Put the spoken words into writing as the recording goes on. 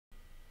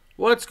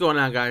What's going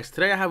on, guys?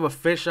 Today I have a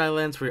fisheye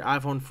lens for your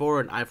iPhone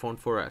 4 and iPhone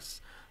 4S.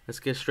 Let's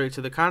get straight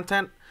to the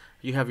content.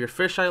 You have your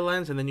fisheye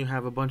lens, and then you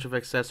have a bunch of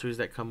accessories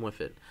that come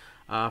with it.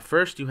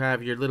 First, you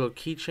have your little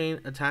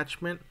keychain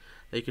attachment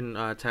that you can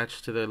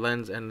attach to the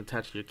lens and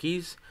attach to your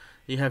keys.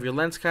 You have your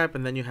lens cap,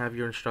 and then you have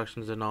your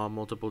instructions in all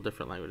multiple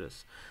different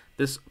languages.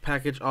 This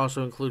package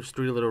also includes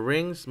 3 little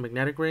rings,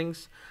 magnetic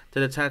rings,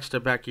 that attach to the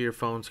back of your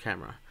phone's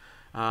camera.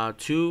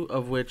 2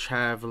 of which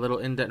have a little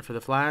indent for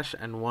the flash,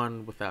 and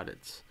 1 without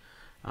it.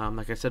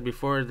 Like I said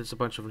before, there's a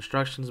bunch of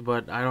instructions,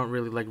 but I don't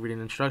really like reading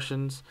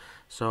instructions,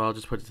 so I'll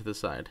just put it to the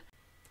side.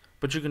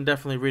 But you can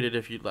definitely read it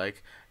if you'd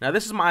like. Now,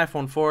 this is my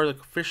iPhone 4. The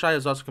fisheye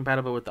is also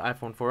compatible with the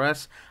iPhone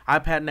 4S,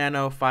 iPad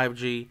Nano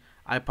 5G,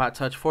 iPod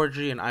Touch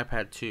 4G, and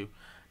iPad 2.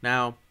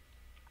 Now,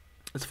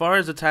 as far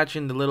as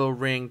attaching the little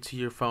ring to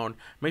your phone,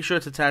 make sure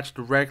it's attached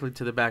directly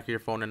to the back of your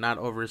phone and not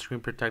over a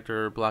screen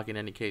protector or blocking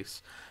any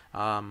case.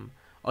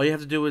 All you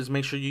have to do is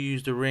make sure you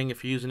use the ring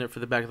if you're using it for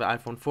the back of the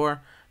iPhone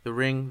 4, the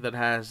ring that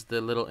has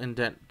the little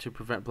indent to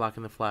prevent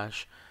blocking the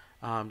flash.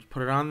 Just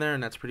put it on there,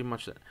 and that's pretty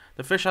much it.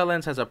 The fisheye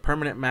lens has a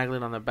permanent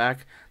magnet on the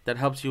back that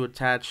helps you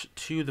attach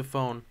to the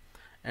phone,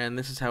 and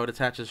this is how it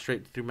attaches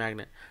straight through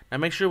magnet. Now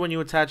make sure when you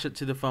attach it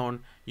to the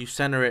phone, you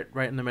center it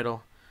right in the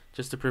middle,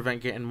 just to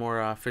prevent getting more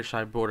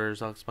fisheye borders,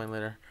 I'll explain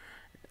later,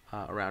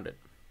 around it.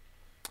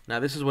 Now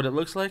this is what it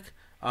looks like.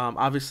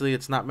 Obviously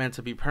it's not meant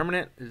to be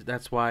permanent,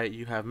 that's why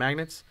you have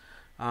magnets.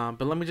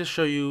 But let me just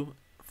show you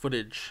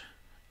footage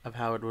of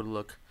how it would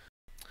look.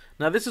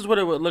 Now this is what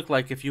it would look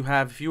like if you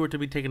were to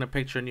be taking a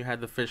picture and you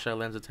had the fisheye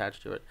lens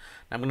attached to it.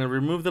 Now, I'm going to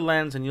remove the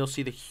lens and you'll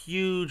see the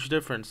huge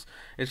difference.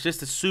 It's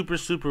just a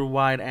super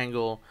wide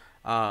angle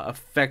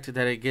effect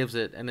that it gives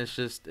it, and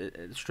it's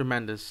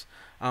tremendous.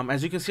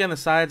 As you can see on the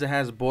sides, it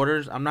has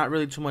borders. I'm not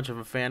really too much of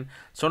a fan,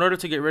 so in order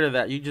to get rid of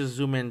that, you just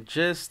zoom in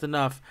just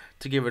enough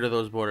to get rid of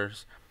those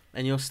borders,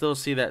 and you'll still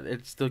see that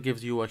it still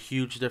gives you a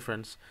huge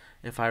difference.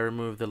 If I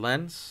remove the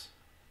lens,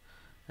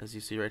 as you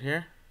see right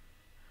here,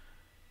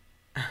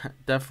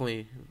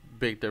 definitely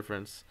big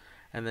difference.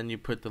 And then you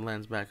put the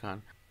lens back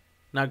on.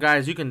 Now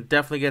guys, you can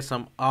definitely get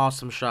some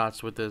awesome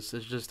shots with this.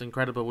 It's just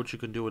incredible what you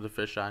can do with a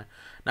fisheye.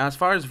 Now as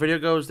far as video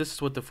goes, this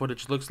is what the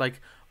footage looks like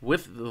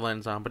with the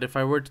lens on, but if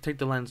I were to take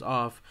the lens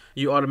off,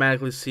 you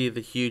automatically see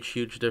the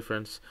huge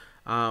difference.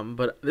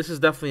 But this is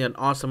definitely an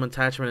awesome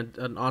attachment,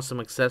 an awesome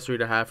accessory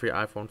to have for your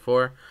iPhone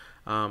 4.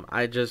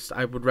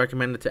 I would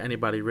recommend it to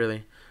anybody,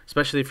 really,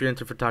 especially if you're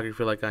into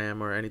photography like I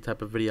am, or any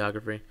type of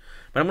videography.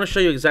 But I'm going to show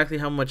you exactly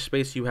how much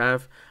space you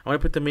have. I'm going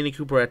to put the Mini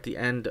Cooper at the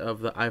end of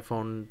the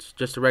iPhone's,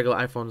 just a regular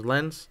iPhone's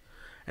lens,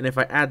 and if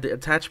I add the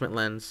attachment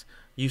lens,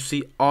 you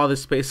see all the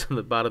space on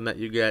the bottom that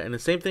you get. And the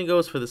same thing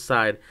goes for the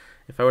side.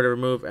 If I were to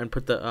remove and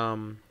put the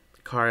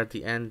car at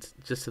the end,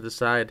 just to the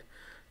side,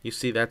 you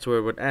see that's where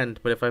it would end.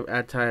 But if I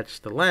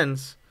attach the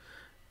lens,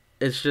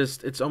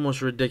 it's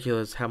almost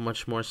ridiculous how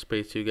much more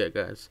space you get,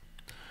 guys.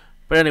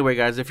 But anyway,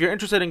 guys, if you're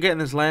interested in getting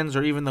this lens,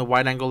 or even the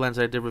wide-angle lens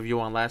I did review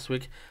on last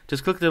week,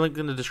 just click the link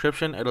in the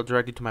description. It'll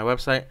direct you to my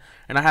website,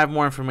 and I have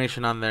more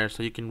information on there,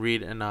 so you can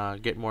read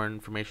and get more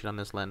information on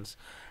this lens.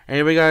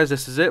 Anyway, guys,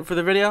 this is it for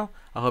the video.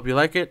 I hope you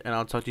like it, and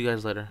I'll talk to you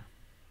guys later.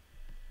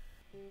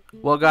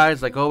 Well,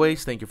 guys, like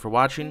always, thank you for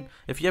watching.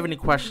 If you have any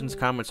questions,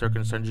 comments, or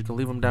concerns, you can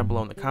leave them down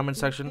below in the comment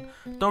section.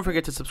 Don't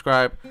forget to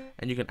subscribe,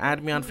 and you can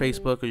add me on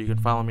Facebook, or you can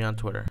follow me on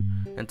Twitter.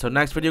 Until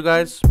next video,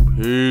 guys,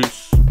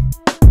 peace.